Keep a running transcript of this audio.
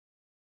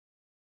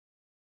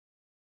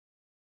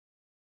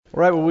All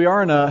right, well, we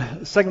are in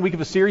a second week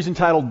of a series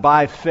entitled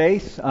By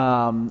Faith,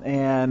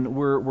 and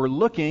we're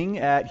looking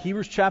at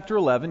Hebrews chapter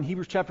 11.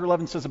 Hebrews chapter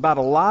 11 says about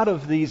a lot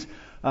of these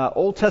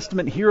Old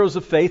Testament heroes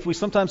of faith. We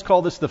sometimes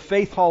call this the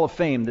Faith Hall of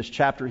Fame, this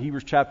chapter,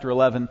 Hebrews chapter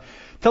 11.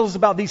 Tells us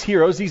about these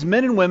heroes, these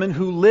men and women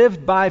who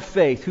lived by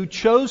faith, who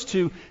chose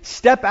to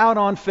step out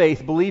on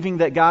faith, believing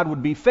that God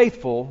would be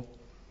faithful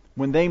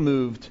when they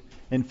moved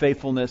in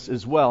faithfulness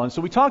as well. And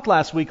so we talked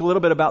last week a little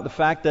bit about the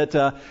fact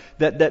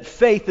that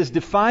faith is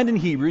defined in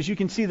Hebrews. You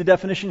can see the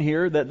definition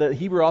here that the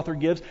Hebrew author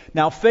gives.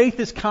 Now, faith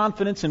is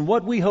confidence in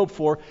what we hope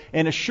for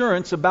and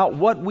assurance about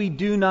what we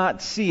do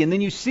not see. And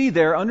then you see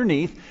there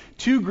underneath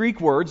two Greek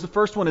words. The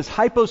first one is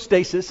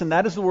hypostasis, and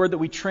that is the word that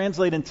we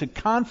translate into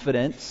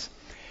confidence.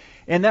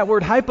 And that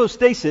word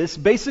hypostasis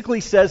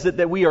basically says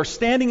that we are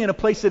standing in a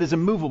place that is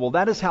immovable.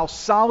 That is how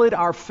solid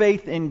our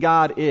faith in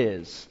God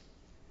is.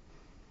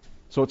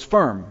 So it's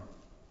firm.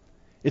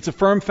 It's a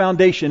firm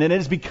foundation, and it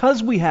is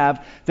because we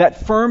have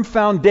that firm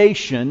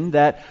foundation,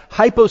 that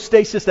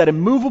hypostasis, that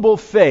immovable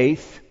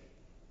faith,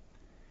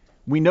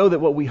 we know that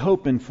what we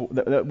hope in,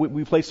 that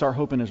we place our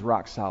hope in is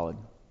rock solid.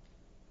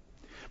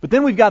 But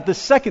then we've got the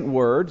second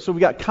word, so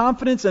we've got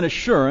confidence and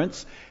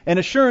assurance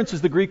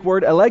is the Greek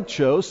word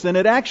elegchos, and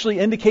it actually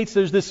indicates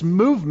there's this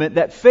movement,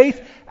 that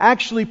faith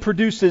actually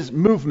produces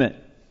movement.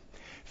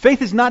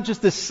 Faith is not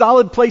just this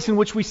solid place in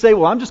which we say,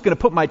 well, I'm just going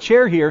to put my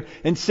chair here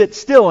and sit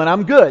still and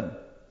I'm good.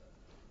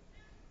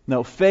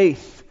 No,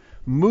 faith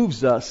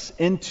moves us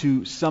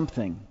into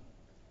something.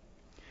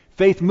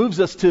 Faith moves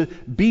us to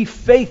be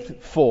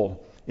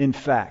faithful, in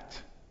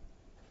fact.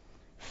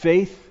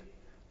 Faith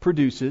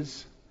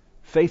produces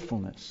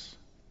faithfulness.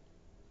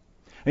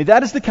 I mean,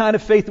 that is the kind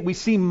of faith that we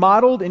see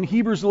modeled in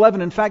Hebrews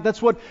 11. In fact,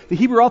 that's what the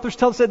Hebrew authors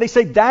tell us. They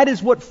say that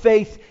is what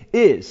faith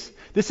is.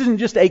 This isn't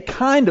just a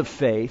kind of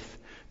faith.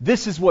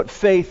 This is what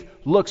faith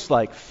looks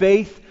like.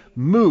 Faith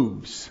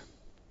moves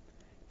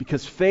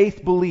because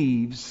faith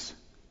believes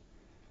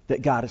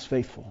that God is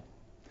faithful.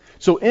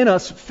 So in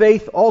us,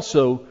 faith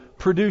also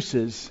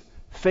produces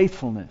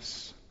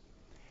faithfulness.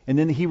 And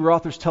then the Hebrew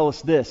authors tell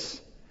us this.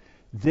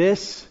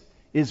 This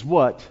is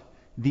what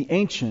the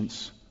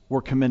ancients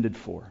were commended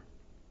for.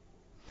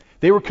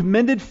 They were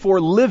commended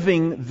for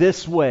living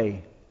this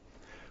way.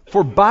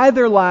 For by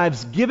their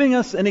lives giving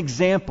us an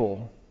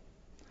example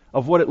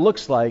of what it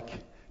looks like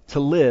to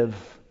live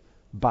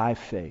by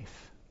faith.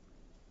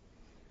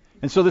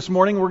 And so this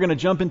morning we're going to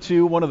jump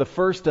into one of the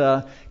first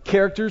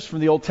characters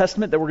from the Old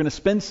Testament that we're going to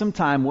spend some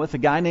time with, a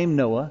guy named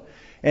Noah.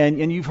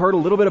 And you've heard a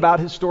little bit about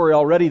his story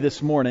already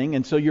this morning,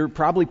 and so you're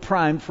probably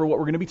primed for what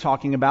we're going to be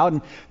talking about.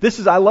 And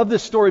I love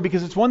this story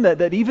because it's one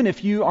that even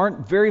if you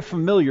aren't very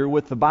familiar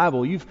with the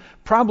Bible, you've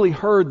probably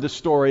heard the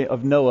story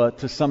of Noah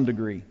to some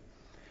degree.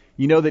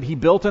 You know that he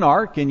built an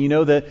ark, and you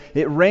know that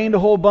it rained a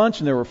whole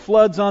bunch, and there were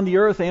floods on the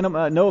earth.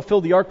 Noah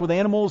filled the ark with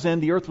animals,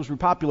 and the earth was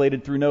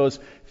repopulated through Noah's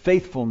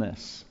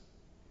faithfulness.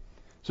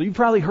 So you've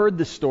probably heard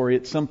this story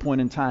at some point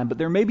in time, but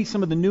there may be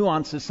some of the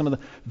nuances, some of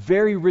the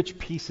very rich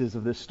pieces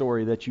of this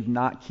story that you've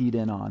not keyed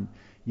in on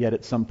yet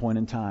at some point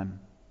in time.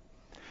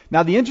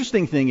 Now, the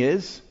interesting thing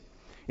is,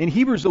 in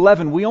Hebrews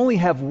 11, we only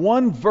have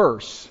one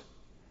verse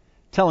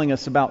telling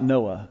us about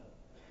Noah.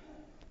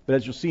 But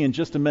as you'll see in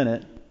just a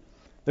minute,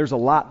 there's a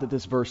lot that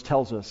this verse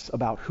tells us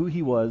about who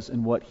he was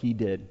and what he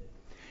did.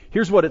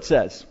 Here's what it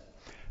says.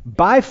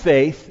 By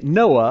faith,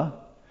 Noah,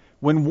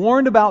 when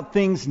warned about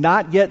things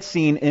not yet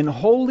seen, in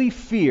holy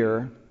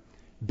fear,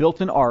 built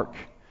an ark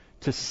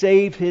to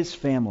save his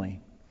family.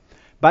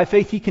 By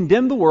faith he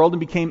condemned the world and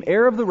became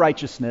heir of the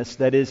righteousness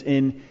that is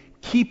in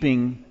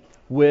keeping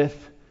with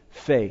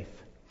faith.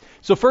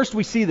 So first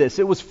we see this.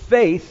 It was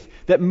faith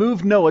that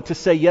moved Noah to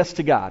say yes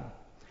to God.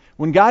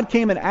 When God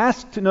came and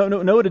asked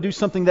Noah to do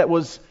something that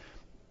was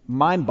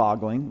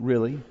mind-boggling,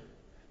 really,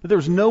 that there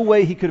was no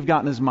way he could have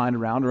gotten his mind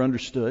around or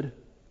understood,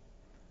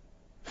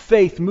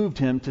 faith moved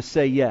him to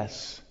say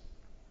yes.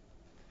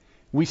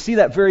 We see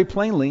that very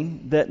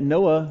plainly that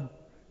Noah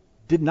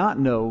did not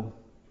know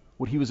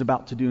what he was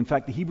about to do. In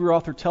fact, the Hebrew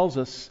author tells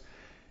us,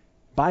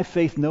 by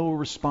faith Noah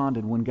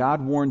responded when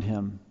God warned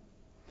him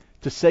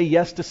to say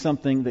yes to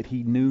something that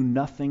he knew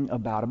nothing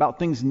about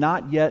things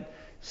not yet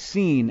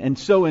seen. And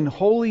so in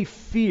holy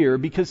fear,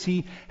 because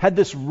he had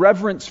this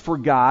reverence for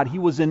God, he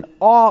was in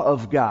awe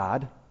of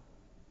God,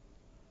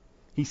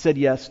 he said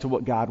yes to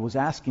what God was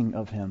asking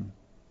of him.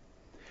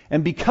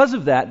 And because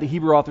of that, the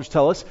Hebrew authors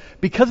tell us,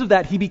 because of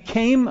that, he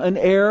became an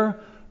heir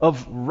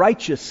of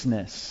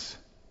righteousness.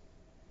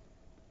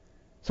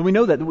 So we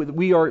know that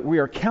we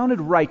are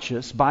counted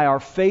righteous by our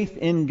faith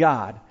in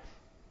God.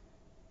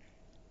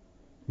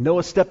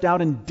 Noah stepped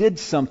out and did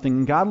something,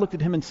 and God looked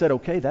at him and said,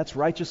 okay, that's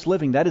righteous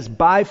living. That is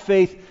by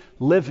faith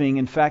living.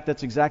 In fact,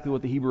 that's exactly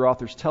what the Hebrew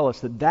authors tell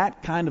us,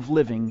 that kind of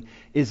living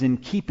is in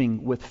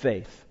keeping with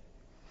faith.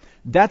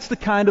 That's the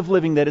kind of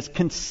living that is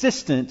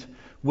consistent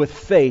with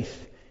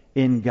faith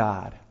in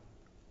God.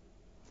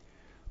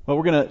 Well,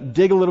 we're going to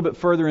dig a little bit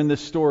further in this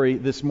story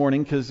this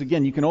morning because,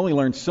 again, you can only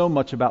learn so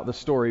much about the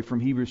story from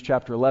Hebrews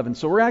chapter 11.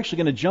 So we're actually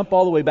going to jump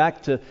all the way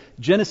back to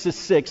Genesis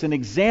 6 and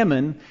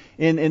examine,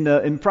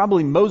 in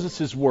probably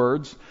Moses'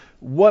 words,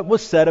 what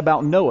was said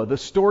about Noah, the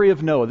story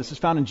of Noah. This is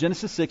found in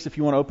Genesis 6. If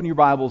you want to open your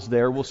Bibles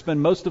there, we'll spend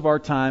most of our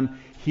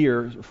time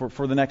here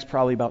for the next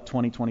probably about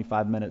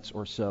 20-25 minutes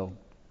or so.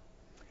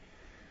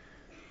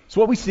 So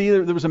what we see,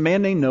 there was a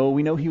man named Noah.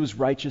 We know he was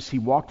righteous. He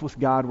walked with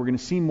God. We're going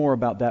to see more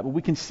about that. But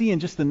we can see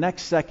in just the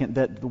next second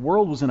that the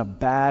world was in a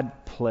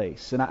bad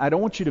place. And I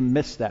don't want you to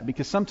miss that,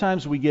 because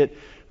sometimes we get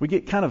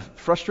kind of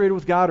frustrated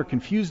with God or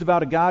confused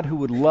about a God who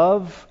would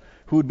love,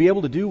 who would be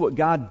able to do what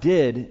God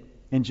did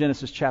in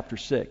Genesis chapter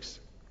 6.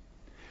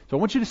 So I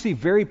want you to see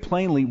very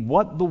plainly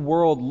what the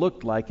world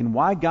looked like and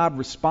why God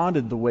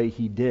responded the way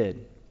he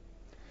did.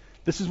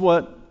 This is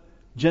what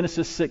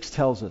Genesis 6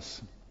 tells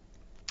us.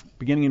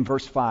 Beginning in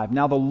verse 5.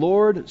 Now the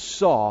Lord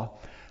saw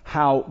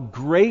how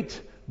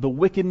great the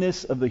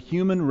wickedness of the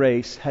human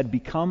race had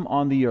become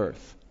on the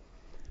earth.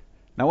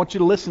 Now I want you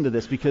to listen to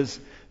this, because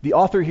the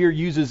author here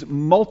uses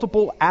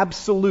multiple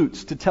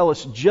absolutes to tell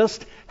us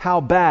just how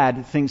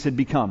bad things had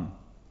become.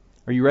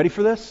 Are you ready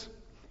for this?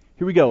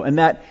 Here we go. And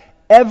that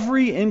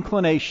every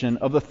inclination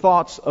of the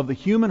thoughts of the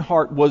human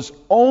heart was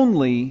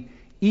only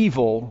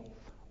evil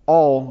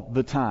all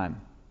the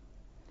time.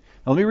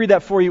 Now let me read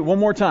that for you one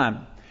more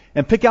time.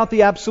 And pick out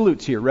the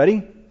absolutes here.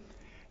 Ready?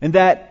 And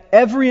that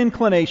every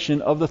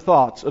inclination of the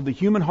thoughts of the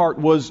human heart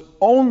was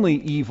only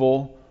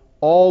evil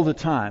all the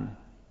time.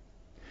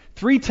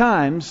 3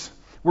 times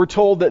we're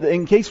told that,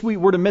 in case we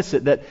were to miss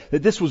it, that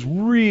this was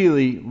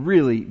really,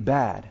 really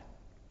bad.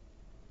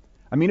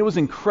 I mean, it was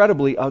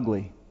incredibly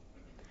ugly.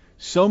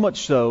 So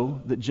much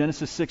so that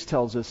Genesis 6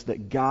 tells us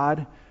that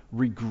God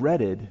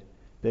regretted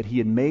that he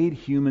had made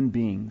human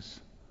beings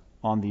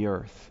on the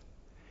earth.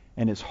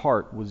 And his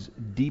heart was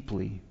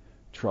deeply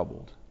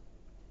troubled.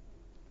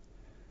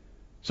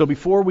 So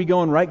before we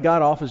go and write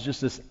God off as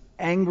just this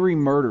angry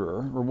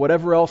murderer or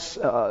whatever else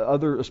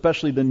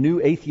especially the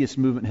new atheist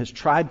movement has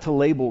tried to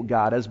label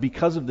God as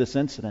because of this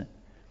incident,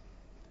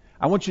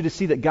 I want you to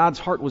see that God's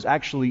heart was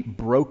actually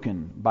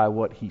broken by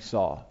what he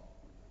saw.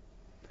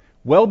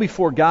 Well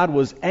before God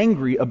was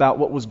angry about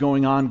what was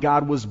going on,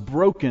 God was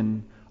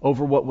broken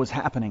over what was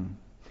happening.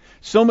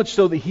 So much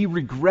so that he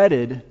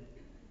regretted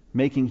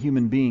making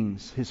human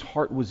beings. His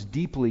heart was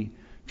deeply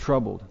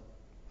troubled.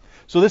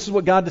 So this is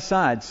what God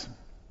decides.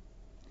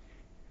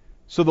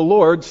 So the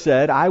Lord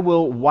said, I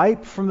will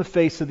wipe from the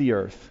face of the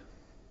earth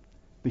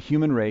the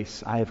human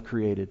race I have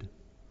created,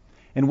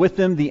 and with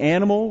them the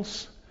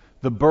animals,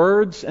 the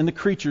birds, and the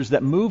creatures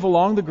that move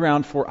along the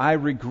ground, for I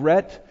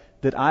regret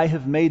that I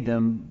have made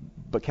them.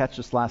 But catch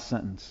this last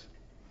sentence.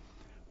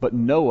 But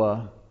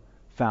Noah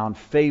found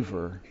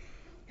favor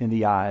in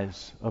the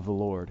eyes of the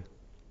Lord.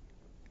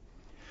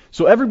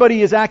 So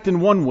everybody is acting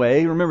one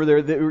way. Remember,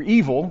 they were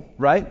evil,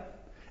 right?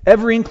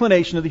 Every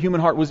inclination of the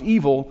human heart was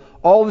evil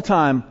all the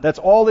time. That's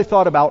all they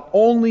thought about,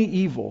 only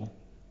evil.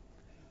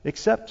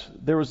 Except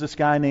there was this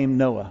guy named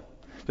Noah.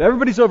 So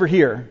everybody's over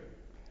here,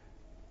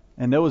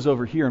 and Noah's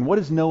over here. And what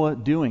is Noah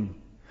doing?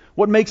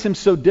 What makes him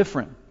so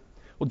different?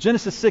 Well,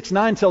 Genesis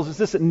 6:9 tells us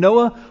this, that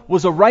Noah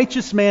was a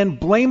righteous man,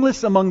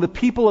 blameless among the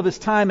people of his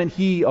time, and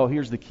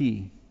here's the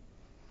key.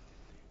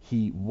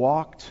 He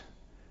walked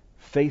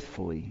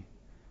faithfully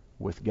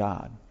with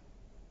God.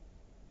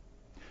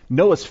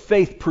 Noah's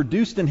faith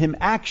produced in him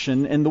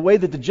action, and the way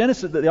that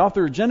the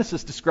author of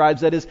Genesis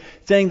describes that is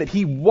saying that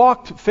he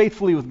walked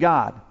faithfully with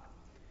God.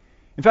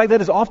 In fact,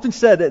 that is often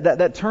said,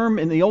 that term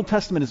in the Old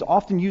Testament is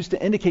often used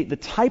to indicate the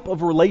type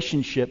of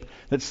relationship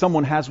that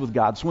someone has with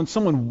God. So when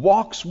someone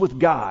walks with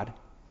God,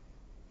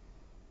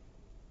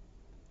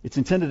 it's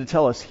intended to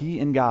tell us he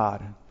and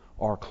God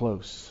are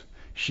close.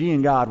 She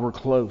and God were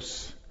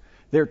close.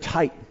 They're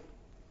tight.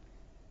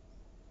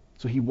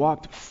 So he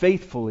walked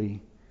faithfully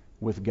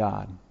with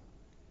God.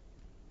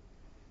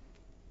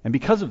 And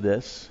because of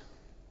this,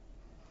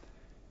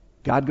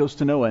 God goes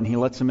to Noah and he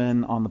lets him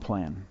in on the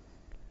plan.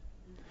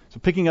 So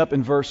picking up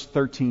in verse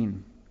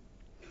 13.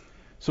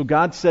 So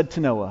God said to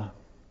Noah,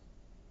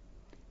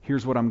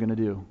 here's what I'm going to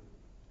do.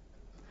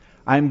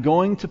 I'm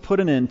going to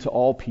put an end to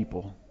all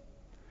people,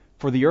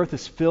 for the earth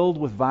is filled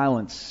with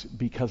violence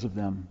because of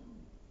them.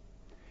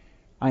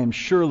 I am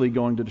surely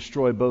going to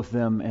destroy both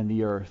them and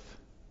the earth.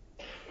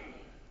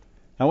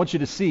 I want you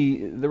to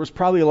see, there was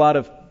probably a lot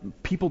of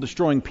people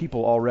destroying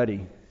people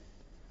already.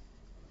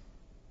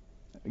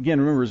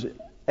 Again, remember,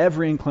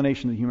 every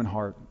inclination of the human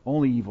heart,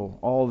 only evil,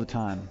 all the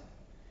time.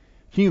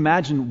 Can you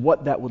imagine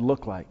what that would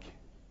look like?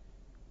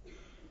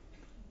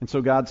 And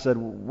so God said,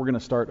 we're going to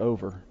start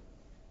over.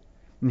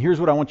 And here's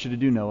what I want you to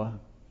do, Noah.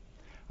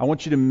 I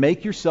want you to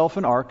make yourself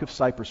an ark of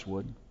cypress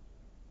wood.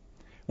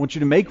 I want you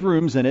to make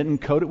rooms in it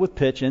and coat it with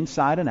pitch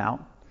inside and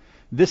out.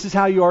 This is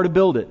how you are to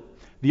build it.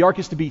 The ark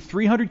is to be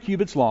 300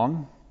 cubits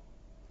long,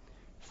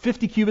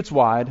 50 cubits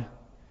wide,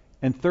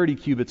 and 30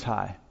 cubits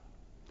high.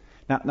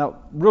 Now,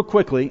 real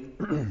quickly,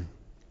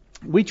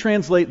 we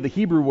translate the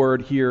Hebrew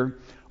word here,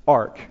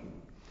 ark.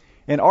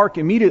 And ark,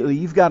 immediately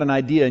you've got an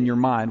idea in your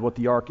mind what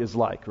the ark is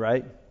like,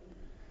 right?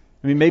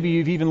 I mean, maybe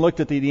you've even looked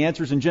at the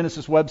Answers in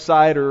Genesis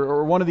website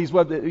or one of these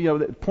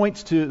that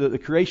points to the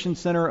Creation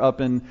Center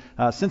up in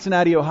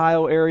Cincinnati,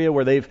 Ohio area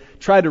where they've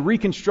tried to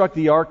reconstruct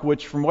the ark,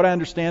 which from what I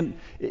understand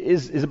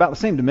is about the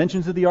same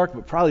dimensions of the ark,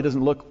 but probably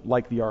doesn't look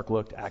like the ark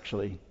looked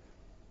actually.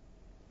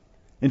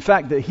 In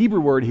fact, the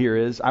Hebrew word here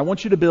is, I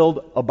want you to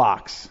build a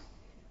box.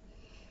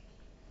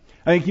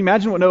 I mean, can you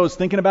imagine what Noah's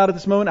thinking about at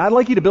this moment? I'd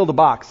like you to build a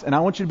box, and I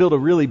want you to build a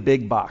really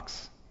big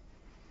box.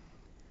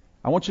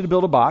 I want you to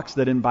build a box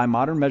that, by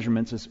modern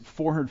measurements, is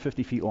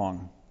 450 feet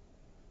long.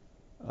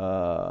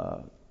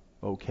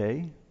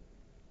 Okay.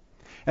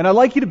 And I'd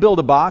like you to build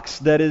a box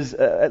that is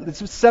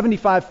it's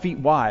 75 feet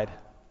wide.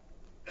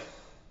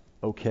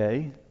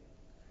 Okay.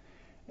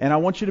 And I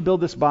want you to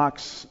build this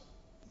box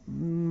a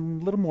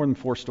little more than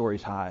 4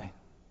 stories high.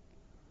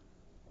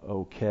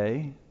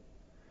 Okay.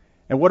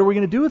 And what are we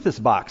going to do with this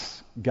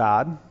box,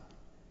 God?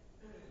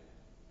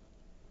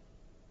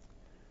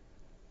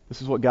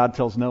 This is what God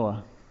tells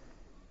Noah.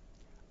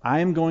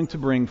 I am going to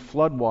bring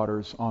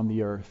floodwaters on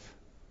the earth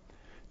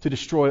to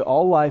destroy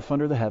all life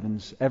under the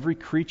heavens. Every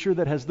creature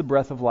that has the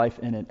breath of life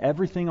in it,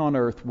 everything on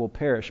earth will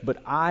perish. But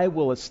I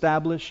will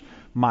establish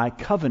my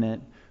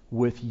covenant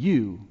with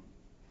you,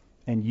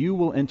 and you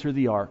will enter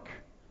the ark,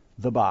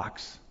 the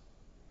box.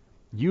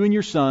 You and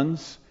your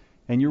sons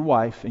and your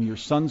wife and your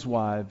sons'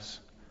 wives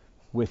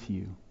with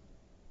you.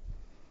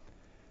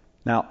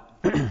 Now,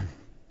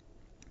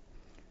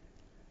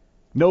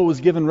 Noah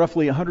was given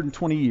roughly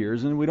 120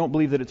 years, and we don't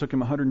believe that it took him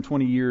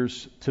 120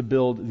 years to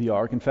build the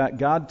ark. In fact,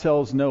 God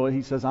tells Noah,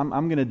 he says, I'm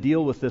going to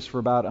deal with this for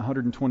about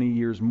 120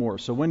 years more.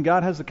 So when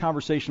God has the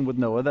conversation with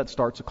Noah, that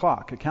starts a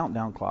clock, a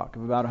countdown clock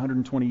of about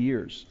 120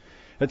 years.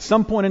 At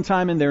some point in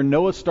time in there,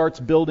 Noah starts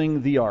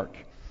building the ark.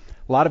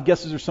 A lot of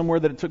guesses are somewhere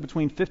that it took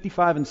between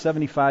 55 and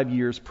 75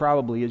 years,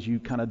 probably, as you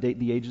kind of date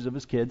the ages of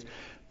his kids,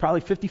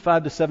 probably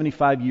 55 to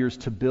 75 years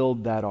to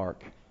build that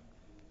ark.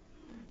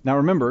 Now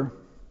remember,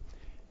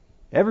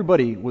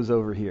 everybody was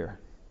over here.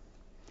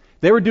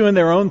 They were doing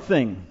their own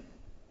thing.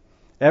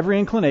 Every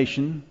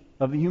inclination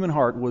of the human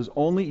heart was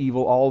only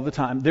evil all the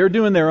time. They're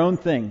doing their own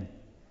thing.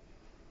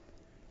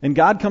 And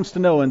God comes to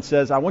Noah and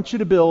says, I want you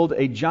to build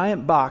a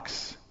giant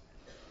box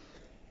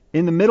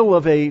in the middle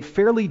of a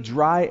fairly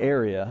dry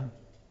area.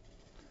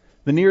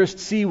 The nearest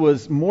sea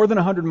was more than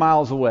 100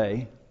 miles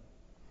away.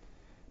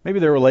 Maybe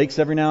there were lakes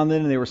every now and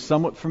then, and they were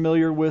somewhat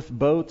familiar with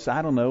boats.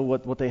 I don't know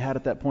what they had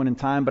at that point in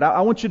time. But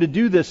I want you to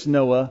do this,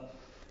 Noah,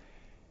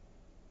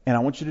 and I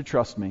want you to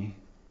trust me.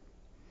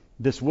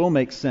 This will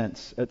make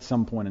sense at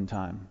some point in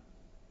time.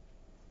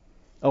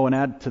 Oh, and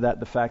add to that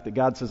the fact that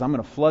God says, I'm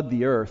going to flood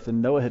the earth,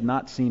 and Noah had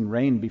not seen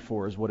rain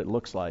before, is what it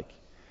looks like.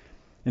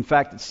 In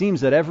fact, it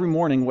seems that every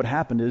morning what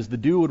happened is the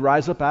dew would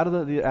rise up out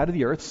of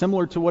the earth,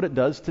 similar to what it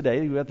does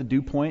today. You have the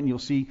dew point, and you'll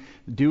see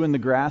dew in the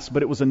grass,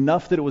 but it was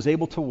enough that it was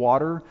able to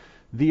water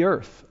the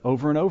earth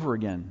over and over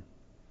again.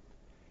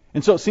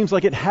 And so it seems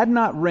like it had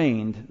not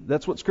rained,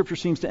 that's what Scripture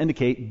seems to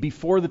indicate,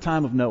 before the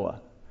time of Noah.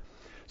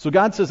 So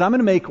God says, I'm going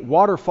to make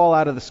water fall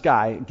out of the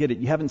sky. Get it,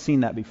 you haven't seen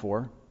that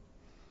before.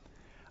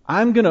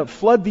 I'm going to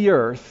flood the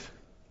earth.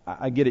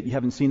 I get it, you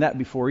haven't seen that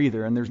before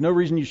either, and there's no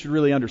reason you should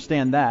really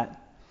understand that.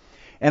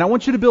 And I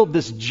want you to build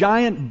this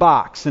giant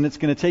box, and it's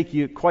going to take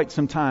you quite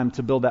some time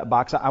to build that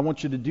box. I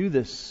want you to do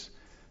this,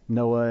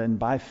 Noah, and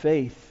by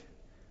faith,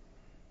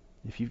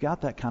 if you've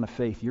got that kind of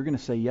faith, you're going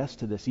to say yes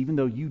to this, even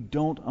though you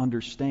don't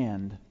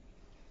understand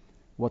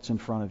what's in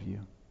front of you.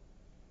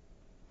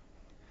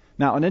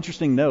 Now, an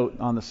interesting note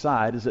on the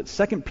side is that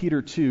 2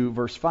 Peter 2,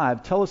 verse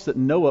 5, tells us that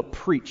Noah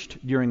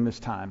preached during this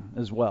time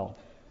as well.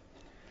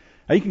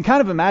 Now, you can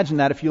kind of imagine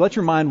that if you let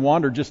your mind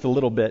wander just a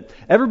little bit.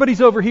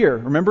 Everybody's over here.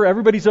 Remember,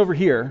 everybody's over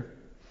here.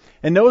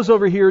 And Noah's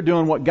over here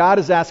doing what God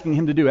is asking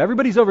him to do.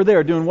 Everybody's over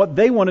there doing what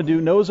they want to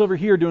do. Noah's over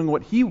here doing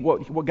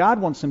what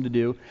God wants him to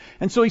do.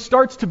 And so he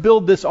starts to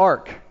build this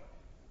ark.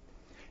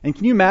 And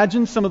can you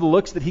imagine some of the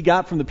looks that he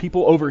got from the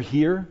people over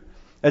here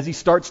as he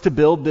starts to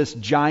build this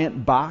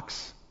giant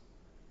box?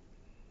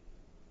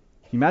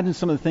 Can you imagine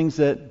some of the things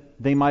that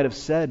they might have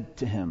said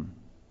to him?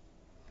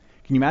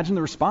 Can you imagine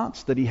the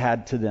response that he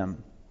had to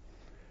them?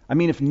 I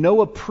mean, if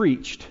Noah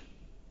preached,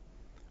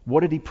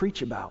 what did he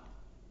preach about?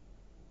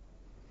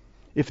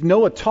 If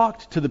Noah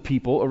talked to the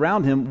people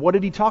around him, what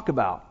did he talk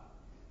about?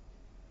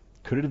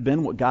 Could it have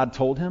been what God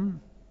told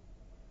him?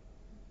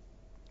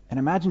 And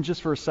imagine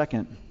just for a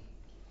second,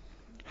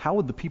 how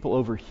would the people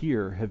over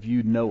here have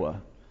viewed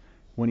Noah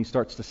when he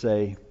starts to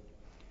say,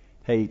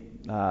 hey,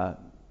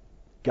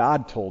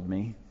 God told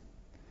me.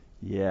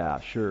 Yeah,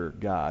 sure,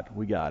 God,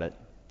 we got it.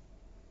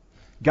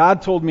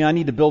 God told me I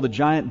need to build a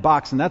giant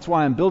box, and that's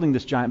why I'm building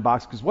this giant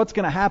box, because what's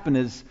going to happen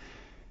is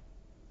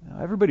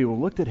everybody will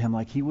look at him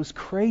like he was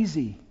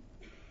crazy.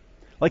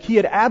 Like he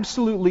had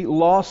absolutely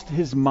lost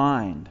his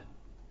mind.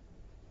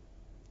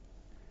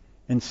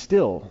 And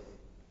still,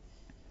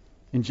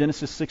 in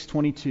Genesis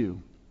 6:22,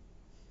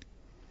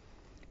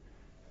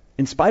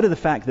 in spite of the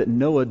fact that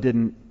Noah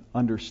didn't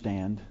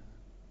understand,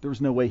 there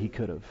was no way he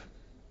could have.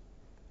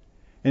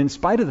 And in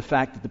spite of the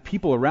fact that the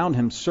people around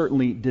him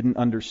certainly didn't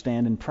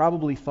understand and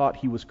probably thought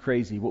he was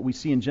crazy, what we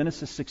see in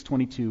Genesis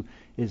 6:22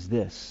 is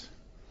this: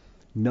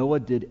 Noah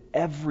did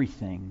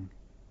everything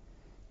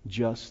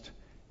just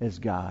as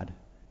God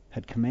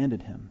had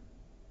commanded him.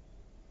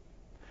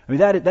 I mean,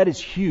 that is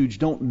huge.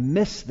 Don't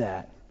miss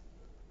that.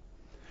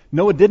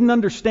 Noah didn't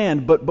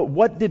understand, but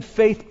what did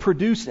faith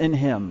produce in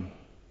him?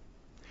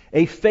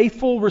 A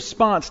faithful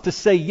response to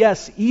say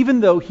yes,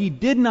 even though he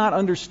did not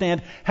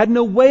understand, had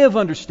no way of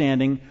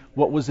understanding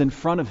what was in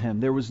front of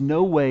him. There was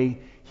no way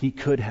he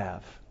could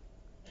have.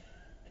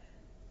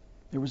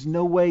 There was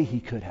no way he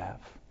could have.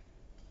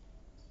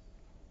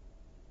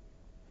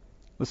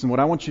 Listen, what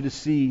I want you to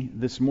see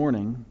this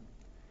morning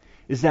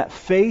is that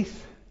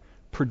faith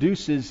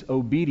produces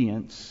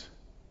obedience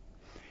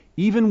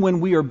even when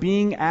we are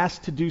being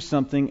asked to do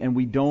something and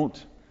we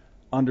don't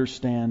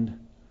understand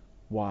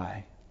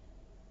why.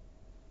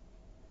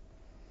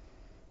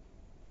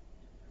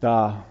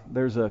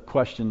 There's a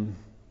question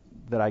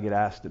that I get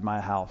asked at my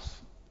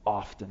house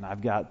often.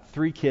 I've got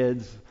 3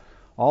 kids,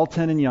 all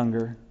 10 and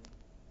younger.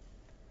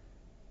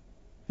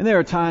 And there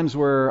are times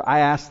where I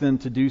ask them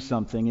to do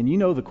something, and you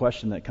know the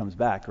question that comes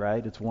back,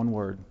 right? It's one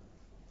word: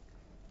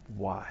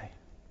 why?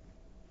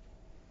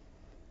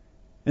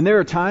 And there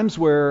are times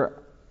where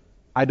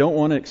I don't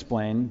want to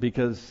explain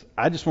because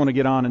I just want to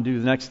get on and do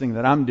the next thing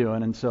that I'm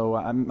doing, and so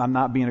I'm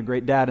not being a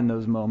great dad in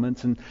those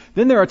moments. And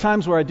then there are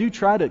times where I do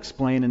try to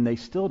explain and they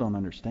still don't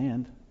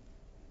understand.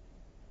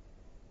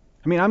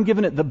 I mean, I'm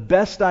giving it the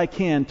best I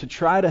can to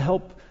try to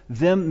help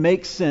them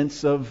make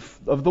sense of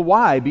the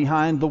why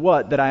behind the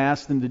what that I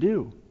asked them to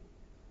do.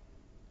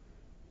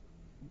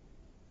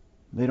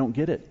 They don't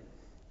get it.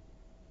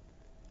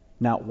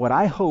 Now, what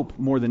I hope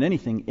more than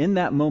anything in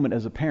that moment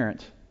as a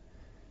parent,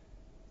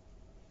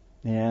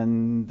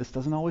 and this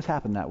doesn't always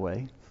happen that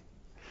way,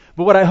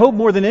 but what I hope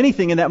more than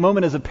anything in that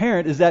moment as a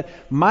parent is that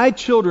my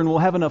children will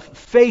have enough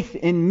faith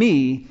in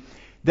me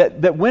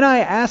that when I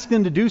ask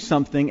them to do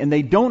something and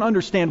they don't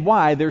understand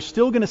why, they're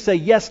still going to say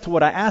yes to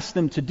what I ask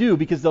them to do,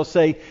 because they'll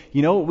say,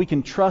 you know, we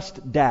can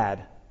trust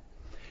Dad.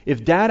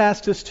 If Dad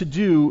asks us to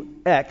do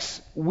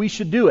X, we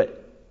should do it.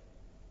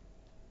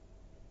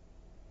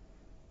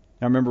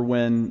 I remember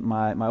when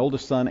my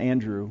oldest son,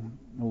 Andrew,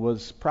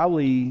 was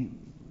probably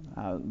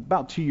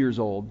about 2 years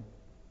old.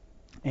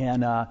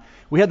 And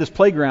we had this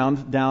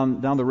playground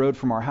down the road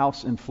from our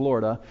house in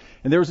Florida.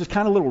 And there was this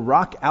kind of little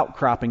rock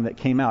outcropping that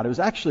came out.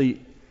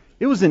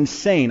 It was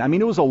insane. I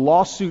mean, it was a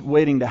lawsuit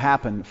waiting to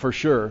happen for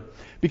sure.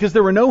 Because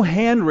there were no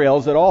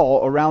handrails at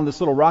all around this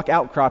little rock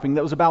outcropping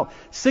that was about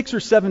 6 or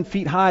 7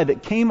 feet high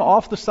that came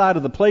off the side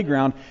of the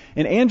playground.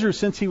 And Andrew,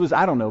 since he was,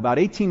 about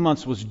 18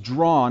 months, was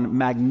drawn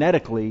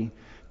magnetically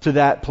to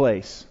that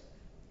place.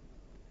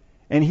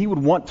 And he would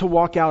want to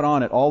walk out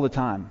on it all the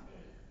time.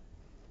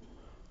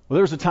 Well,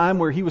 there was a time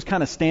where he was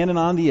kind of standing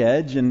on the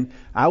edge, and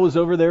I was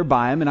over there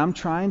by him, and I'm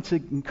trying to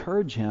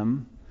encourage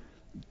him,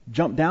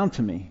 jump down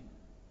to me.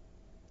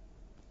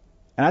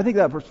 And I think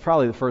that was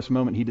probably the first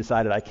moment he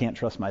decided, I can't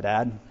trust my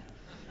dad.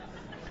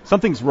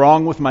 Something's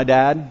wrong with my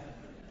dad.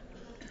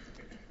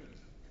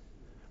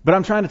 But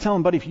I'm trying to tell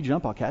him, buddy, if you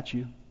jump, I'll catch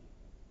you.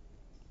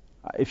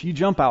 If you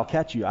jump, I'll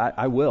catch you.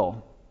 I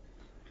will.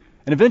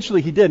 And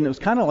eventually he did, and it was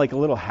kind of like a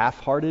little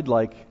half-hearted,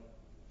 like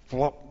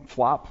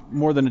flop,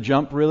 more than a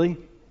jump, really.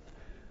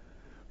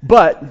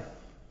 But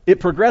it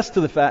progressed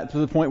to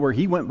the point where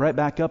he went right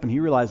back up and he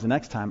realized the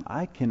next time,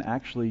 I can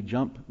actually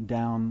jump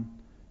down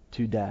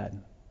to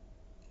Dad.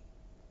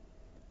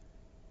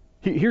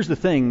 Here's the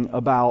thing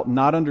about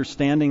not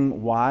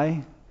understanding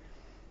why.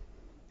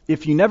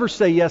 If you never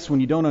say yes when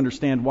you don't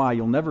understand why,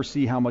 you'll never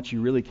see how much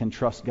you really can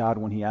trust God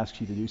when He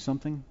asks you to do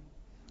something.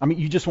 I mean,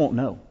 you just won't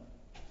know.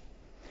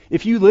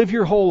 If you live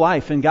your whole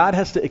life and God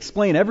has to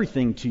explain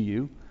everything to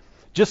you,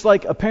 just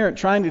like a parent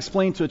trying to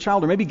explain to a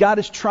child, or maybe God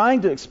is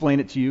trying to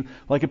explain it to you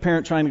like a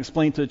parent trying to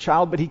explain to a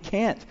child, but He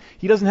can't.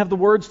 He doesn't have the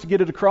words to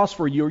get it across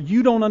for you, or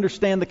you don't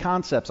understand the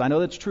concepts. I know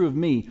that's true of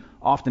me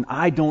often.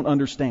 I don't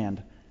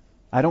understand.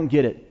 I don't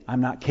get it.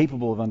 I'm not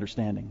capable of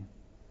understanding.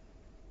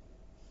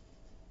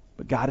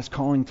 But God is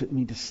calling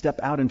me to step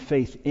out in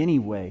faith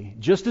anyway,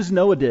 just as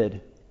Noah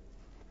did.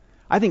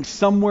 I think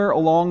somewhere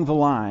along the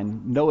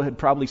line, Noah had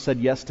probably said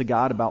yes to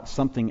God about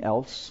something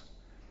else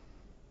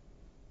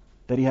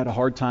that he had a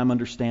hard time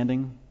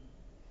understanding.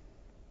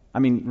 I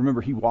mean,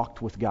 remember, he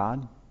walked with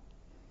God.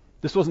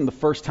 This wasn't the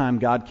first time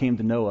God came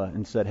to Noah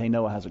and said, hey,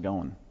 Noah, how's it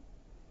going?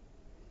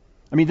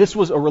 I mean, this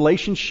was a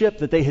relationship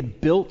that they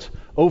had built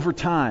over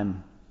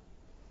time.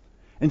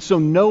 And so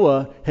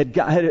Noah had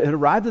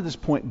arrived at this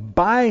point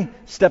by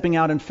stepping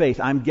out in faith,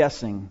 I'm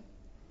guessing,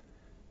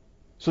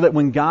 so that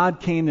when God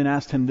came and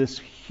asked him this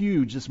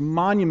huge, this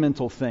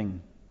monumental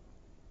thing,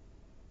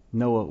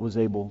 Noah was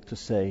able to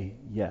say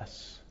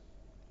yes.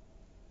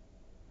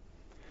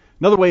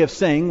 Another way of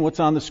saying what's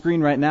on the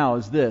screen right now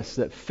is this,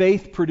 that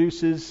faith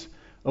produces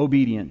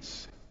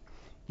obedience,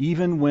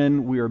 even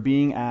when we are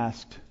being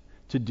asked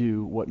to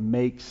do what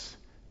makes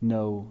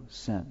no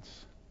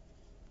sense.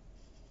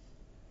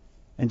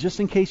 And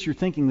just in case you're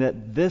thinking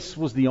that this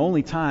was the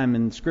only time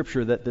in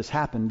Scripture that this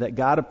happened, that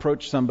God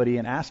approached somebody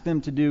and asked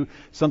them to do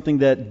something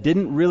that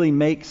didn't really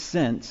make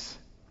sense,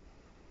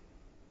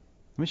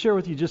 let me share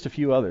with you just a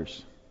few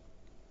others.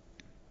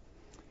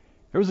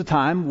 There was a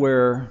time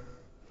where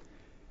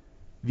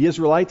the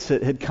Israelites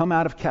had come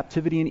out of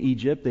captivity in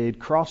Egypt. They had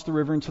crossed the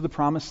river into the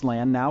promised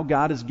land. Now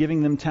God is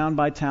giving them town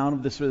by town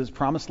of this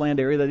promised land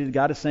area that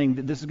God is saying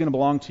that this is going to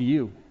belong to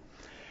you.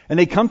 And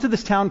they come to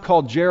this town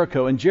called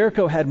Jericho, and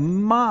Jericho had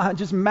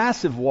just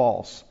massive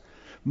walls,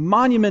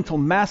 monumental,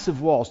 massive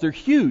walls. They're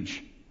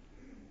huge.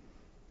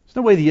 There's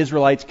no way the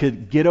Israelites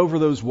could get over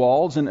those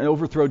walls and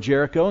overthrow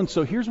Jericho. And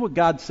so here's what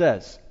God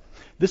says.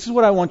 This is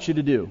what I want you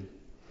to do.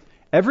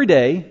 Every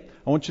day,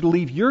 I want you to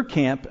leave your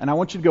camp, and I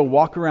want you to go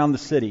walk around the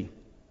city,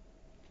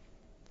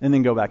 and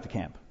then go back to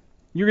camp.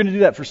 You're going to do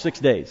that for 6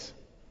 days.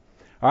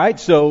 All right,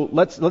 so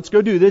let's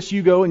go do this.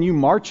 You go and you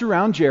march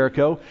around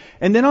Jericho.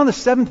 And then on the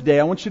 7th day,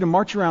 I want you to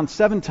march around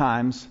 7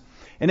 times.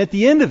 And at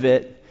the end of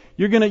it,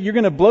 you're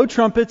going to blow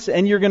trumpets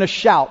and you're going to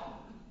shout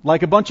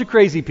like a bunch of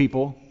crazy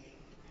people.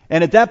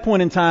 And at that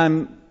point in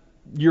time,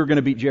 you're going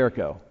to beat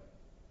Jericho.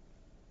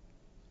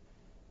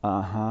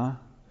 Uh-huh.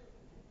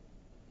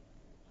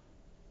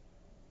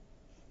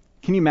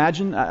 Can you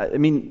imagine? I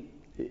mean,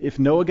 if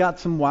Noah got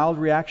some wild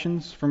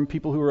reactions from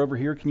people who were over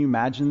here, can you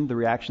imagine the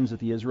reactions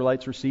that the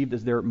Israelites received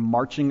as they're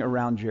marching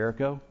around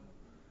Jericho?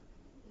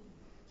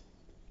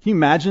 Can you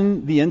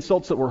imagine the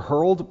insults that were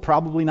hurled?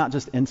 Probably not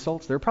just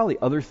insults. There are probably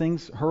other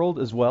things hurled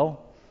as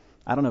well.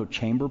 I don't know,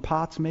 chamber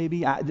pots maybe?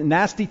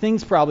 Nasty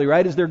things probably,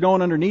 right? As they're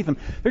going underneath them.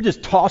 They're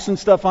just tossing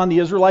stuff on the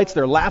Israelites.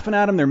 They're laughing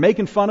at them. They're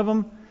making fun of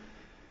them.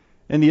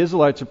 And the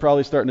Israelites are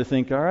probably starting to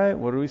think, all right,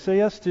 what do we say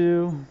yes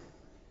to?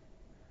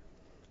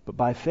 But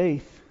by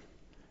faith,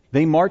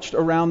 they marched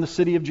around the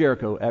city of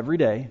Jericho every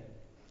day,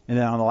 and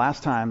then on the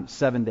last time,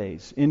 7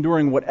 days,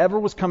 enduring whatever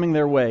was coming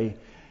their way.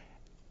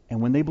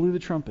 And when they blew the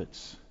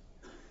trumpets,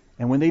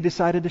 and when they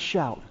decided to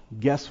shout,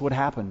 guess what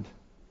happened?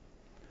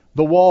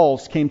 The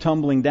walls came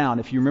tumbling down.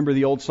 If you remember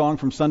the old song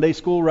from Sunday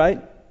school,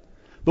 right?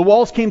 The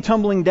walls came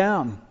tumbling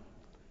down.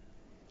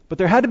 But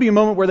there had to be a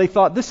moment where they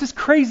thought, this is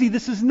crazy,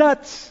 this is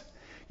nuts.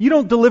 You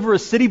don't deliver a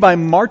city by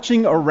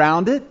marching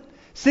around it.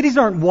 Cities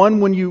aren't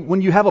won when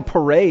you have a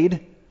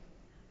parade.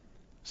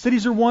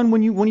 Cities are won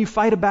when you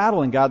fight a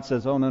battle, and God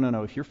says, oh,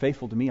 no. If you're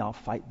faithful to me, I'll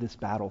fight this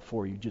battle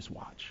for you. Just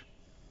watch.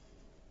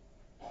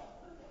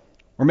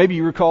 Or maybe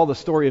you recall the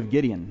story of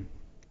Gideon.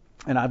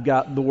 And I've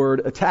got the word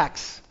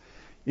attacks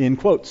in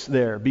quotes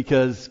there,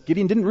 because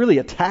Gideon didn't really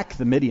attack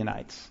the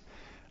Midianites.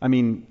 I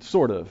mean,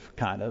 sort of,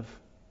 kind of.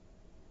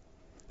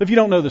 If you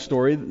don't know the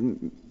story,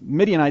 the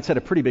Midianites had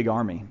a pretty big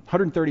army,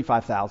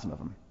 135,000 of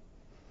them.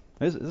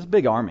 It's a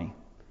big army.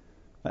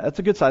 That's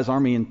a good-sized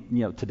army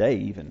in today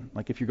even.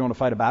 Like if you're going to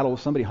fight a battle with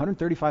somebody,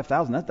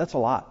 135,000, that's a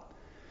lot.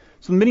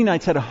 So the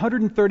Midianites had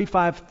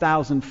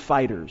 135,000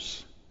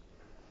 fighters.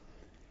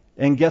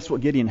 And guess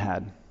what Gideon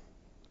had?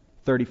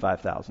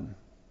 35,000.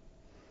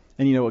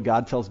 And you know what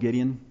God tells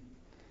Gideon?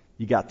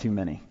 You got too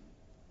many.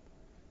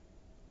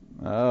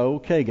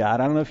 Okay,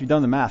 God, I don't know if you've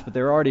done the math, but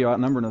they're already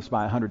outnumbering us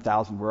by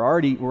 100,000. We're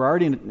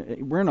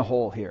in a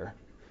hole here.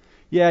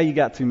 Yeah, you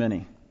got too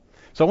many.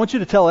 So I want you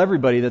to tell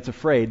everybody that's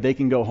afraid they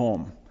can go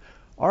home.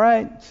 All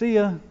right, see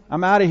ya.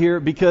 I'm out of here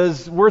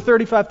because we're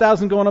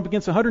 35,000 going up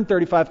against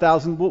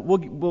 135,000.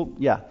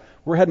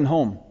 We're heading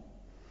home.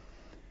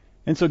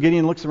 And so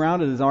Gideon looks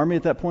around at his army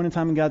at that point in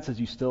time, and God says,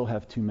 you still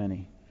have too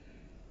many.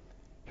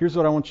 Here's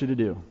what I want you to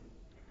do.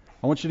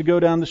 I want you to go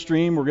down the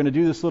stream. We're going to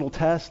do this little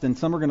test, and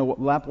some are going to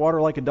lap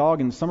water like a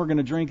dog, and some are going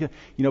to drink,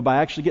 by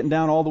actually getting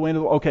down all the way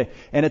into the... Okay,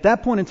 and at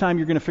that point in time,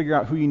 you're going to figure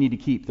out who you need to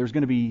keep. There's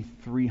going to be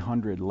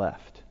 300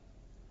 left.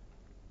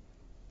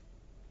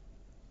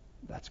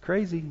 That's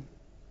crazy.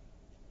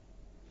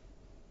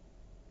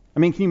 I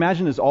mean, can you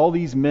imagine as all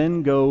these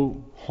men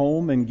go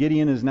home and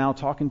Gideon is now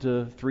talking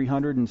to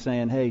 300 and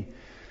saying, hey,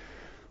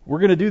 we're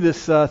going to do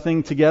this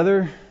thing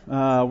together.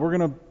 We're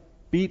going to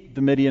beat the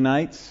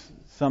Midianites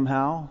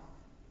somehow.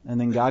 And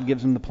then God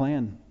gives him the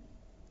plan.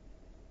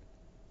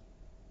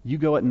 You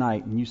go at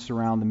night and you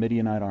surround the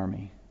Midianite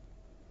army.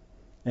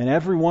 And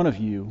every one of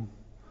you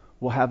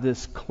will have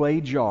this clay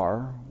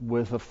jar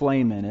with a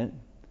flame in it.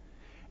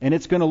 And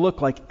it's going to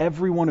look like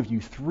every one of you,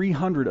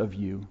 300 of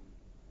you,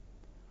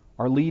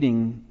 are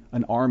leading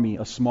an army,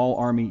 a small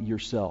army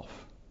yourself.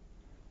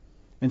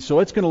 And so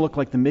it's going to look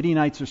like the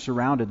Midianites are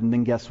surrounded, and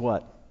then guess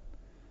what?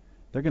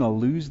 They're going to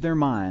lose their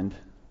mind,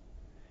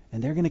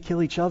 and they're going to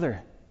kill each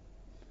other.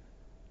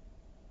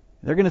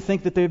 They're going to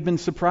think that they've been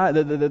surprised,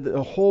 that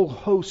the whole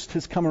host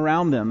has come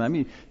around them. I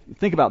mean,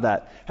 think about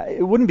that.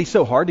 It wouldn't be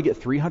so hard to get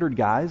 300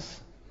 guys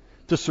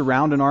to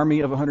surround an army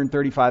of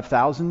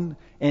 135,000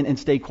 and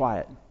stay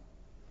quiet.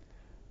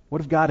 What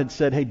if God had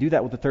said, hey, do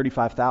that with the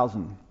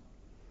 35,000?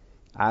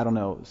 I don't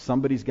know.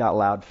 Somebody's got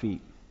loud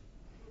feet.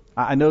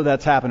 I know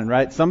that's happening,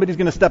 right? Somebody's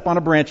going to step on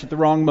a branch at the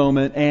wrong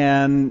moment,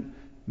 and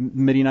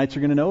Midianites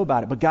are going to know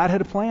about it. But God had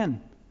a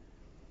plan.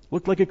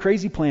 Looked like a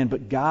crazy plan,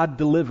 but God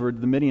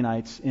delivered the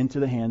Midianites into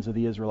the hands of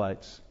the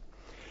Israelites.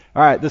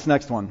 All right, this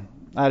next one.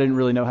 I didn't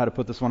really know how to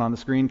put this one on the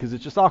screen because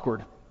it's just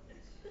awkward.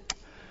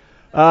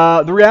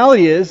 The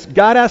reality is,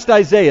 God asked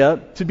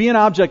Isaiah to be an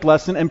object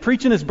lesson and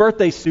preach in his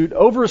birthday suit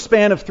over a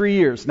span of 3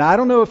 years. Now, I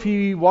don't know if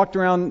he walked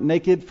around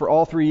naked for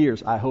all 3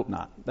 years. I hope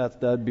not.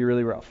 That'd be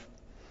really rough.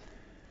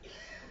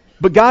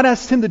 But God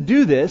asked him to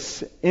do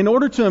this in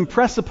order to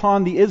impress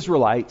upon the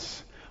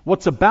Israelites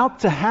what's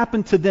about to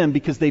happen to them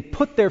because they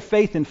put their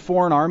faith in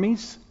foreign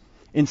armies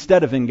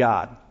instead of in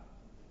God.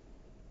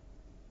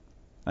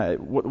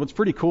 What's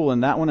pretty cool in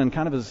that one, and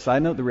kind of as a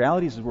side note, the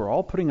reality is we're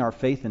all putting our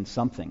faith in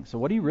something. So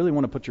what do you really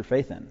want to put your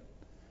faith in?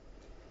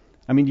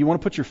 I mean, do you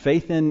want to put your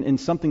faith in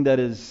something that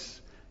is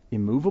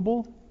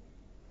immovable?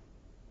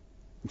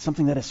 And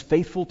something that is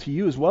faithful to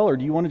you as well? Or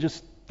do you want to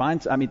just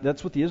find... I mean,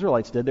 that's what the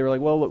Israelites did. They were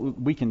like, well, look,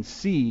 we can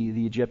see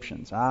the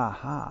Egyptians.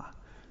 Aha.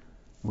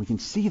 We can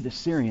see the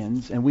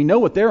Syrians, and we know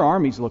what their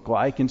armies look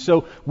like. And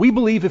so we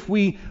believe if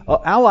we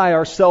ally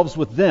ourselves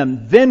with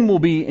them, then we'll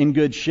be in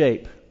good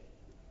shape.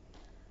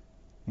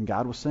 And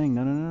God was saying,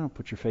 no,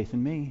 put your faith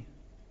in me.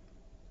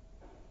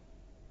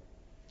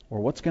 Or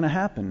what's going to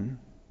happen?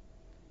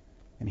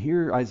 And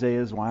here,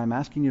 Isaiah, is why I'm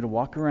asking you to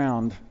walk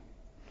around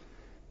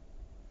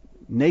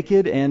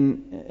naked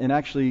and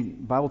actually, the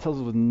Bible tells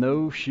us with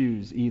no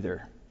shoes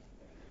either.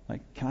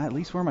 Like, can I at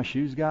least wear my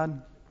shoes,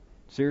 God?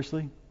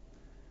 Seriously?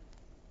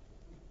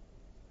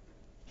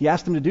 He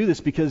asked him to do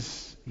this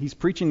because he's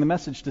preaching the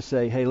message to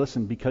say, hey,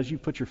 listen, because you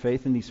put your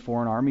faith in these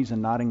foreign armies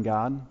and not in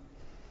God,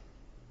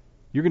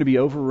 you're going to be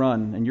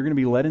overrun, and you're going to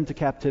be led into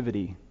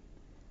captivity,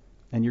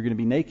 and you're going to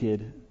be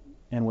naked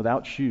and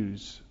without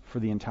shoes for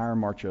the entire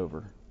march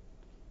over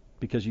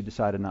because you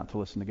decided not to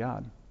listen to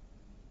God.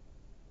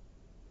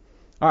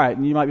 All right,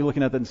 and you might be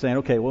looking at that and saying,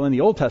 okay, well, in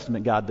the Old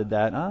Testament, God did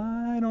that.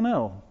 I don't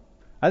know.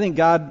 I think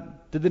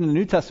God did it in the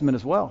New Testament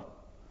as well.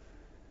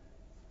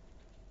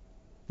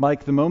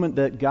 Like the moment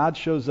that God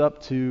shows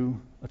up to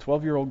a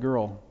 12-year-old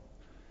girl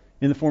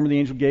in the form of the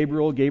angel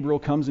Gabriel. Gabriel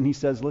comes and he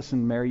says,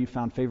 listen, Mary, you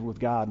found favor with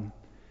God.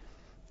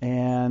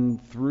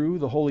 And through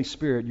the Holy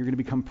Spirit, you're going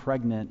to become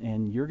pregnant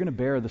and you're going to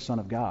bear the Son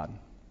of God.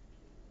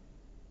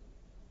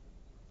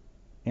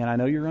 And I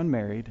know you're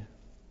unmarried.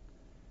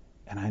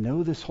 And I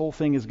know this whole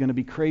thing is going to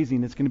be crazy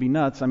and it's going to be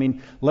nuts. I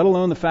mean, let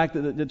alone the fact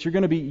that you're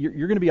going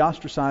to be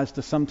ostracized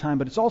to some time.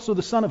 But it's also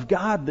the Son of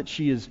God that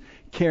she is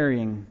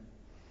carrying.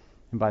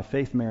 And by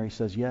faith, Mary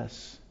says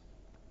yes.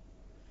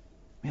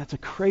 Man, that's a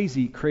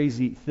crazy,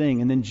 crazy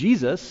thing. And then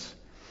Jesus,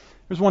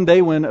 there's one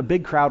day when a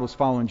big crowd was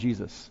following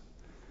Jesus.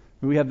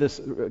 We have this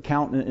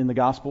account in the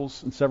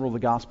Gospels, in several of the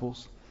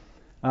Gospels.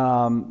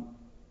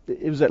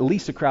 It was at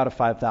least a crowd of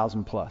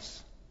 5,000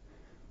 plus.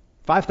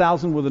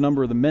 5,000 were the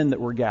number of the men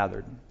that were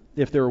gathered.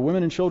 If there were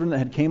women and children that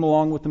had came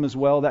along with them as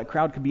well, that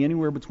crowd could be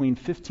anywhere between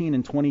 15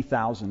 and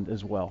 20,000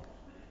 as well.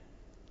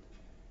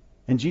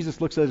 And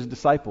Jesus looks at his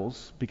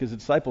disciples, because the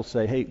disciples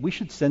say, hey, we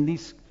should send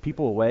these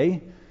people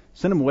away.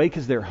 Send them away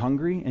because they're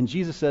hungry. And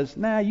Jesus says,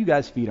 nah, you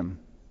guys feed them.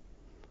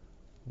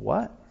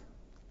 What?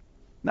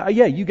 No,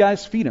 yeah, you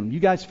guys feed them. You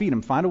guys feed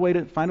them. Find a way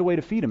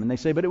to feed them. And they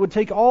say, but it would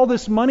take all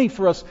this money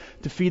for us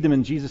to feed them.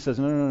 And Jesus says,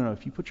 no.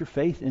 If you put your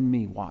faith in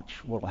me, watch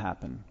what will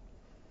happen.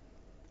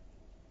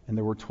 And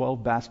there were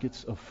 12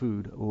 baskets of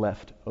food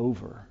left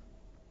over.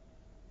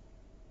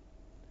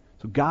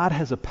 So God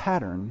has a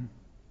pattern,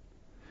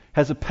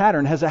 has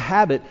a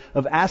habit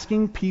of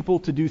asking people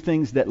to do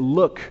things that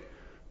look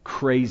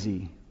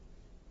crazy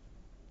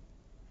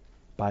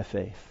by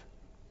faith.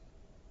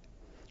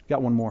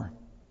 Got one more.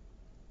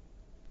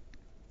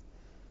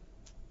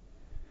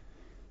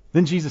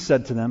 Then Jesus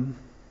said to them,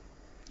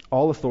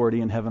 all authority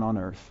in heaven and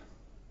on earth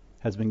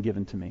has been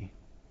given to me.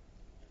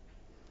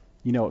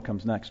 You know what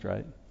comes next,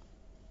 right?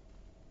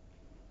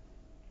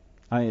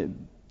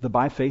 The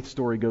by faith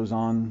story goes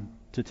on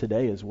to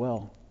today as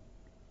well.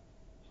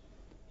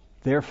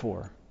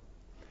 Therefore,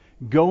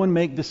 go and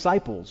make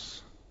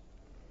disciples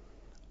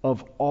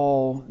of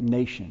all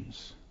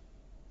nations.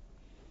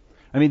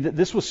 I mean,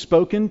 this was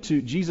spoken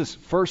to Jesus'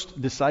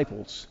 first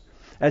disciples.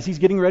 As he's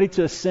getting ready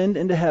to ascend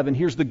into heaven,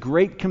 here's the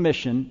Great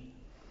Commission.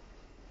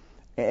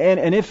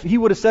 And if he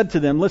would have said to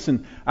them,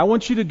 listen, I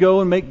want you to go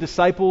and make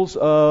disciples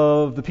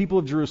of the people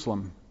of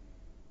Jerusalem.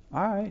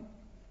 All right,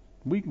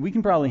 we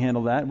can probably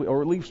handle that,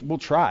 or at least we'll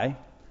try.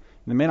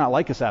 They may not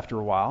like us after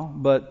a while,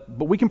 but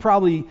we can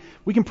probably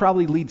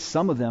lead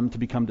some of them to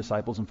become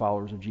disciples and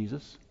followers of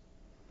Jesus.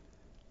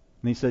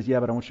 And he says, yeah,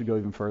 but I want you to go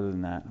even further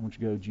than that. I want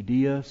you to go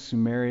Judea,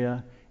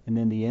 Samaria, and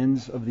then the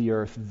ends of the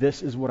earth.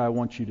 This is what I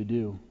want you to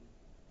do.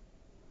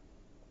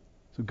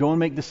 So go and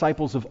make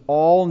disciples of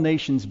all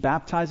nations,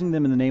 baptizing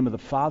them in the name of the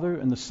Father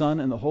and the Son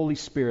and the Holy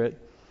Spirit.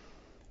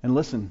 And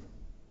listen,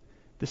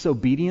 this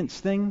obedience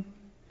thing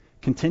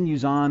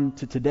continues on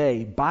to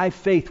today. By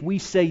faith, we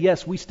say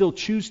yes, we still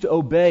choose to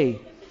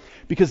obey.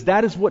 Because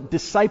that is what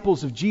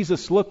disciples of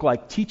Jesus look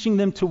like. Teaching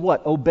them to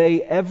what?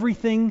 Obey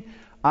everything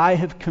I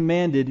have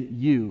commanded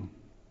you.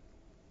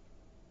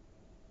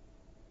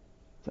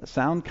 Does that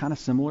sound kind of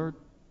similar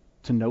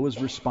to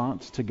Noah's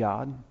response to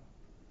God?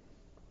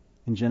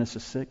 In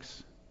Genesis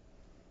 6,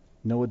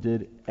 Noah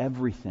did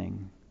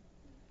everything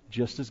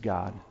just as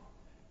God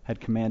had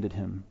commanded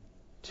him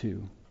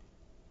to.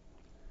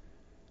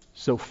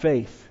 So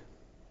faith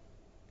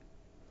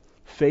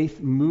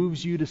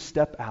moves you to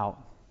step out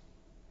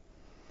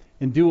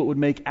and do what would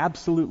make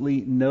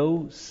absolutely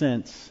no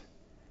sense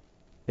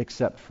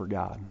except for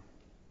God.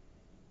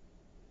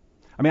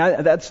 I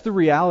mean, that's the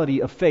reality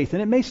of faith.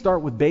 And it may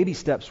start with baby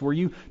steps where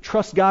you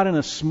trust God in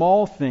a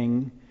small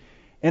thing,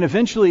 and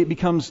eventually it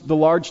becomes the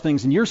large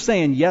things, and you're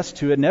saying yes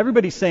to it, and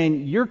everybody's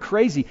saying, you're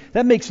crazy.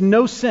 That makes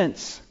no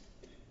sense.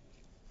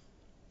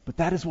 But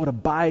that is what a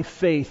by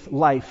faith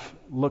life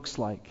looks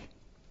like.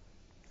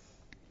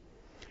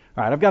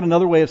 All right, I've got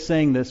another way of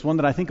saying this, one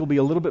that I think will be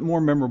a little bit more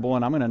memorable,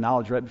 and I'm going to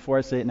acknowledge right before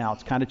I say it now,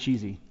 it's kind of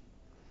cheesy.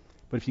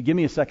 But if you give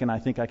me a second, I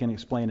think I can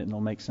explain it and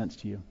it'll make sense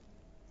to you.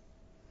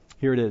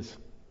 Here it is.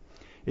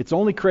 It's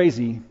only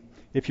crazy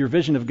if your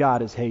vision of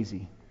God is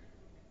hazy.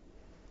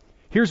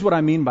 Here's what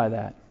I mean by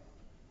that.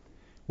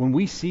 When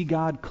we see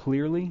God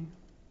clearly,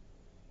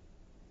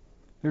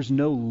 there's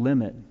no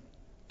limit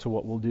to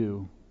what we'll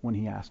do when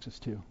He asks us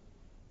to.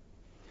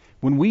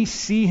 When we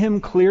see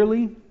Him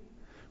clearly,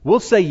 we'll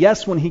say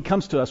yes when He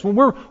comes to us. When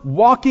we're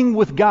walking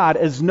with God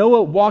as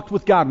Noah walked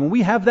with God, when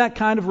we have that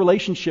kind of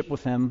relationship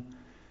with Him,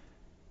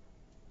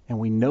 and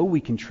we know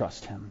we can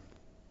trust Him,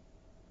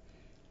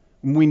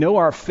 when we know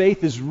our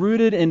faith is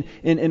rooted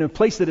in a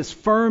place that is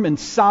firm and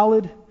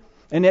solid,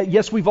 and that,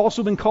 yes, we've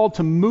also been called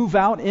to move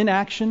out in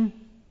action,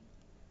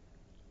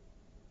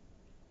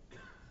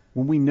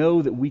 when we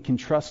know that we can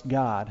trust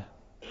God,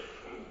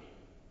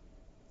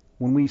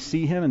 when we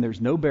see Him and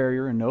there's no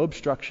barrier and no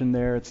obstruction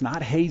there, it's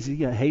not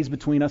hazy, a haze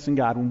between us and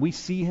God. When we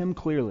see Him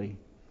clearly,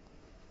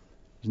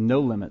 there's no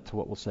limit to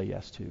what we'll say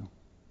yes to.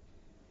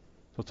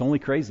 So it's only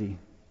crazy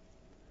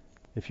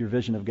if your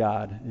vision of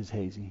God is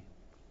hazy.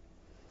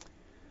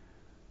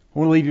 I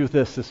want to leave you with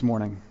this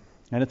morning,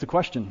 and it's a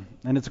question.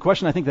 And it's a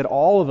question I think that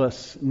all of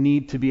us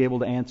need to be able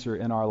to answer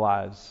in our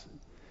lives.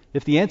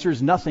 If the answer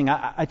is nothing,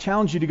 I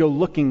challenge you to go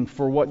looking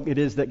for what it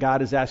is that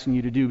God is asking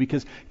you to do,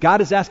 because God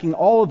is asking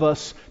all of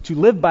us to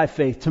live by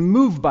faith, to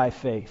move by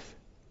faith.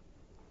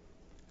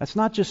 That's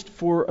not just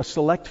for a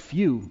select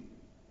few.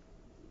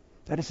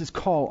 That is His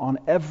call on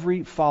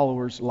every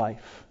follower's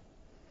life,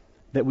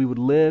 that we would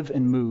live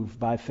and move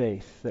by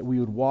faith, that we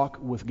would walk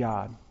with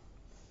God.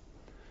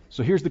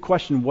 So here's the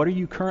question: what are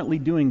you currently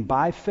doing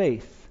by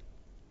faith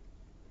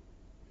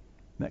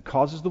that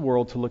causes the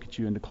world to look at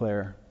you and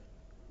declare,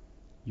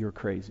 you're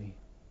crazy?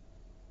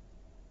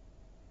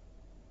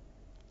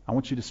 I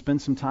want you to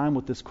spend some time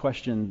with this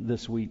question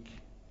this week,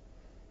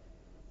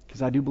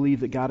 because I do believe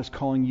that God is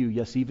calling you,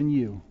 yes, even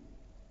you,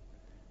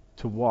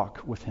 to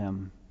walk with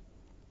Him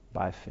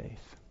by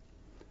faith.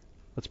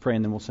 Let's pray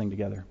and then we'll sing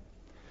together.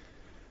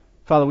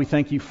 Father, we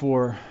thank You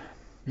for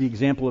the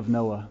example of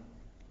Noah,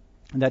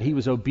 and that he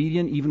was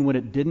obedient even when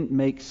it didn't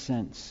make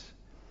sense.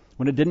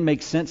 When it didn't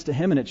make sense to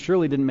him, and it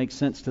surely didn't make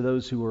sense to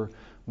those who were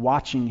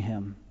watching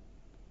him.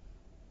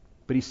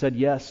 But he said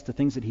yes to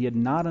things that he had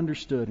not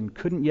understood and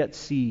couldn't yet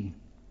see,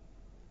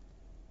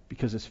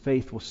 because his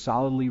faith was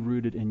solidly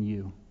rooted in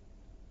You.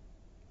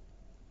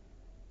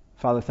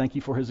 Father, thank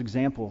You for his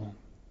example,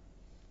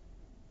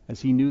 as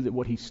he knew that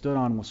what he stood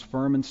on was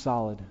firm and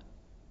solid,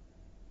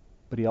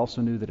 but he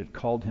also knew that it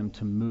called him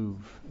to move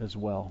as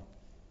well.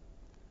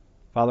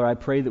 Father, I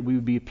pray that we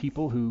would be a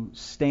people who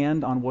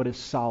stand on what is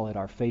solid,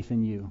 our faith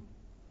in You,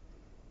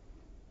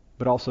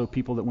 but also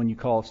people that when You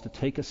call us to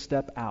take a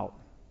step out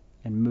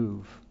and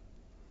move,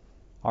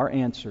 our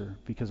answer,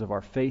 because of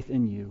our faith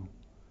in You,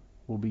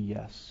 will be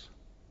yes.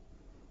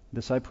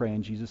 This I pray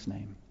in Jesus'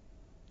 name,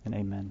 and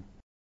amen.